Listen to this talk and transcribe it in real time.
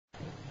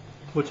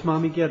What's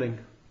Mommy getting?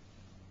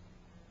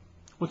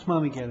 What's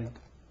Mommy getting?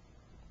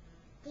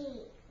 D.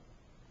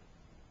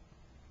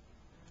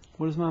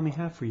 What does Mommy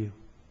have for you?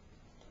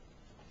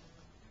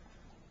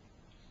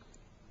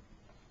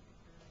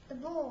 The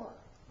ball.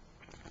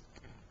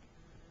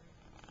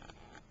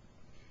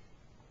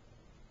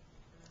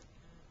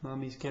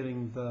 Mommy's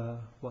getting the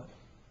what?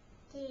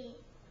 D.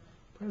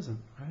 Present,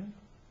 right?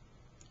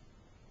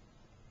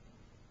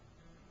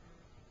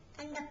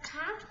 And the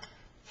cup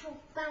from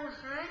Grandma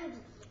Handy.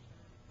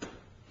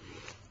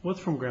 What's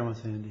from Grandma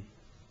Sandy?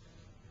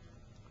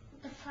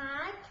 The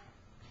frog.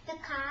 The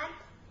card.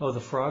 Oh, the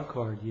frog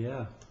card,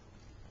 yeah.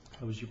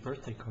 That was your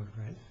birthday card,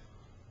 right?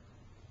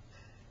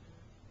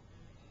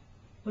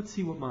 Let's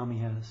see what Mommy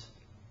has.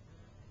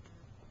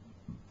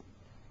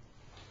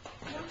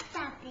 What's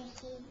that,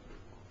 Blakie?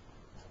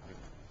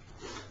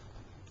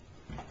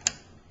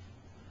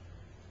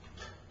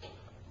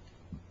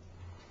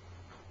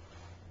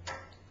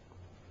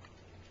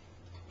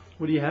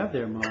 What do you have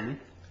there, Mommy?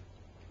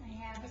 I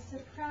have a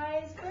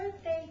surprise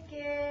birthday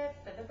gift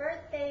for the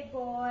birthday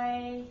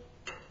boy.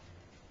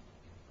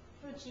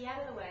 Lucci, out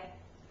of the way.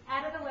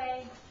 Out of the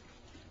way.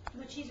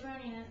 Lucci's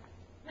ruining it.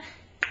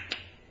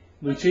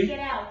 Lucci? Get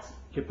out.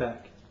 Get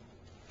back.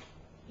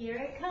 Here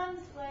it comes,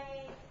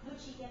 Blake.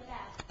 Lucci, get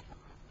back.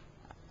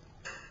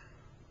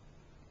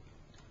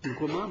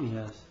 Look what Mommy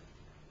has.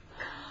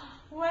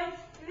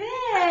 What's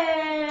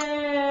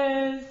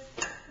this?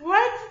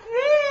 What's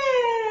this?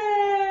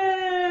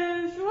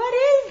 What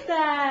is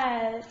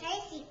that?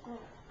 Bicycle.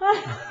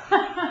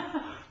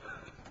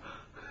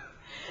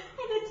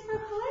 And it's for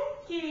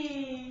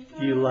Blakie.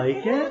 Do you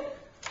like it?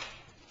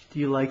 Do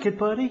you like it,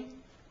 buddy?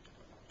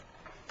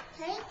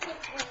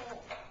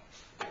 Bicycle.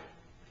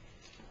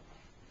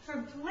 For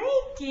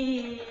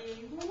Blakie.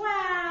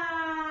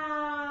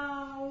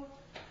 Wow.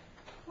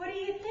 What do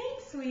you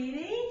think,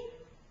 sweetie?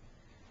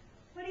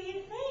 What do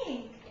you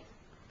think?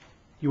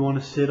 You want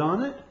to sit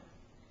on it?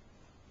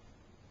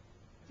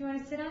 You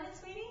want to sit on it,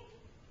 sweetie?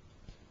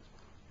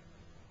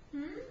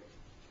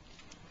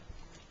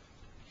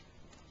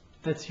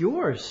 That's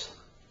yours.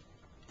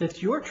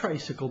 That's your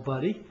tricycle,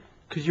 buddy,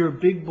 because you're a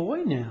big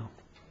boy now.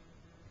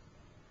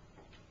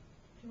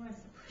 You want to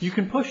push You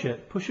can push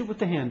it. Push it with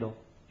the handle.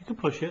 You can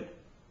push it.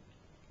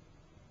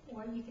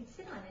 Or you could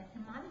sit on it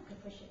and Mommy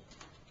could push it.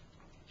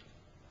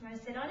 You want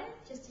to sit on it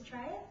just to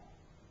try it?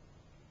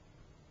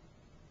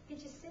 You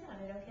could just sit on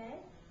it, okay?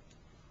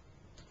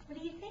 What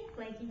do you think,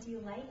 Blakie? Do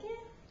you like it?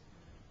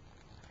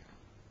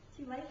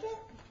 Do you like it?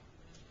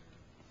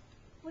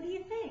 What do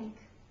you think?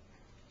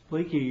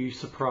 Blakie, are you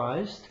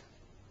surprised?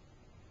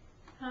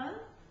 Huh?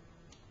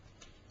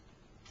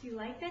 Do you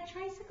like that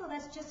tricycle?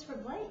 That's just for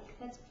Blake.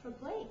 That's for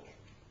Blake.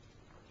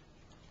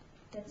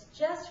 That's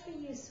just for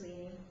you,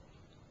 sweetie.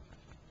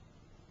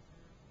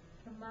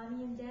 For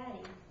Mommy and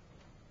Daddy.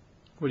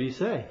 What do you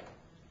say?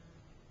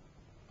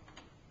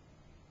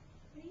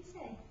 What do you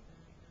say?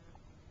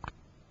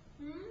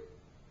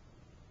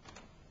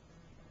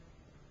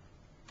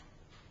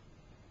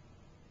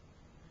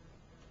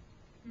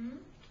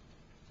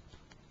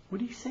 What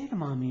do you say to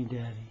Mommy and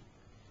Daddy?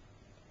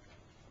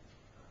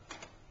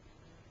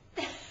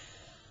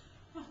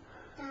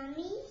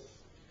 Dummies.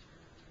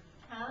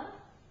 Huh?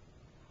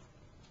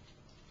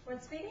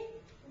 What, sweetie?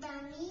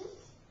 Dummies.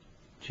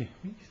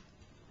 Jammies?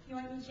 You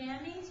want your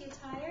jammies? You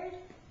tired?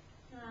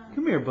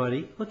 Come here,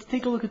 buddy. Let's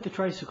take a look at the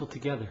tricycle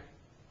together.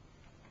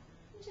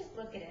 Just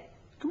look at it.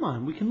 Come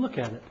on, we can look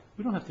at it.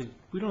 We don't have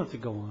to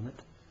go on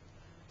it.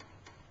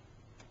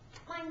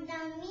 One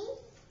dummy.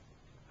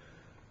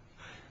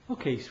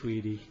 Okay,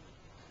 sweetie.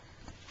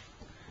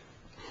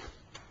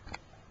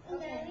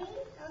 Okay. Dummy.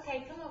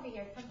 Okay, come over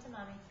here. Come to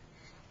Mommy.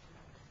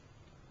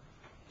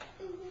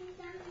 Dummies.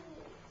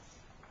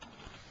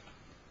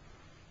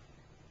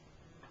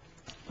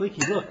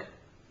 Blakie, look.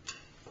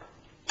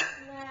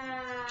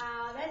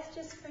 Wow, that's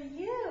just for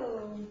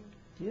you.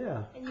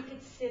 Yeah. And you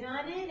could sit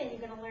on it, and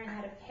you're going to learn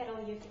how to pedal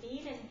your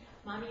feet, and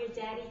Mommy or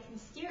Daddy can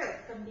steer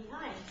it from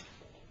behind.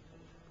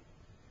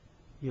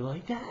 You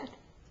like that?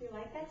 Do you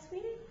like that,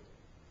 sweetie?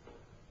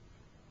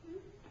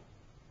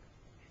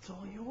 It's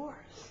all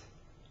yours.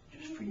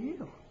 Just for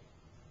you.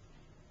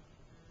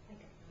 Like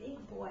a big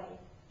boy.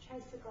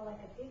 Tricycle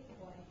like a big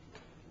boy.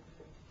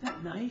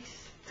 Isn't that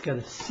nice? It's got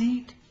a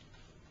seat.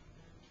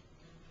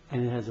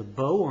 And it has a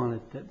bow on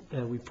it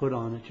that we put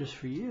on it just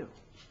for you.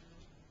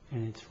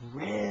 And it's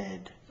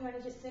red. You want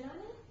to just sit on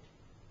it?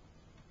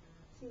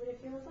 See what it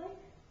feels like?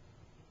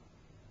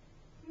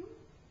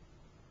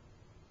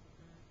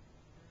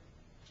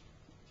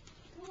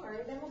 Don't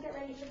worry, then we'll get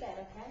ready for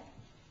bed, okay?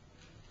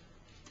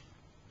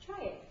 Try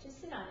it. Just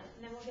sit on it,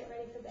 and then we'll get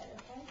ready for bed,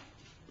 okay?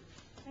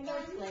 I know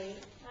it's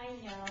late. I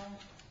know.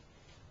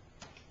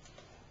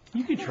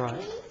 You can try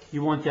it.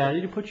 You want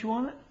Daddy to put you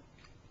on it?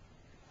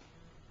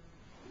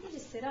 You can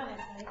just sit on it,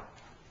 like.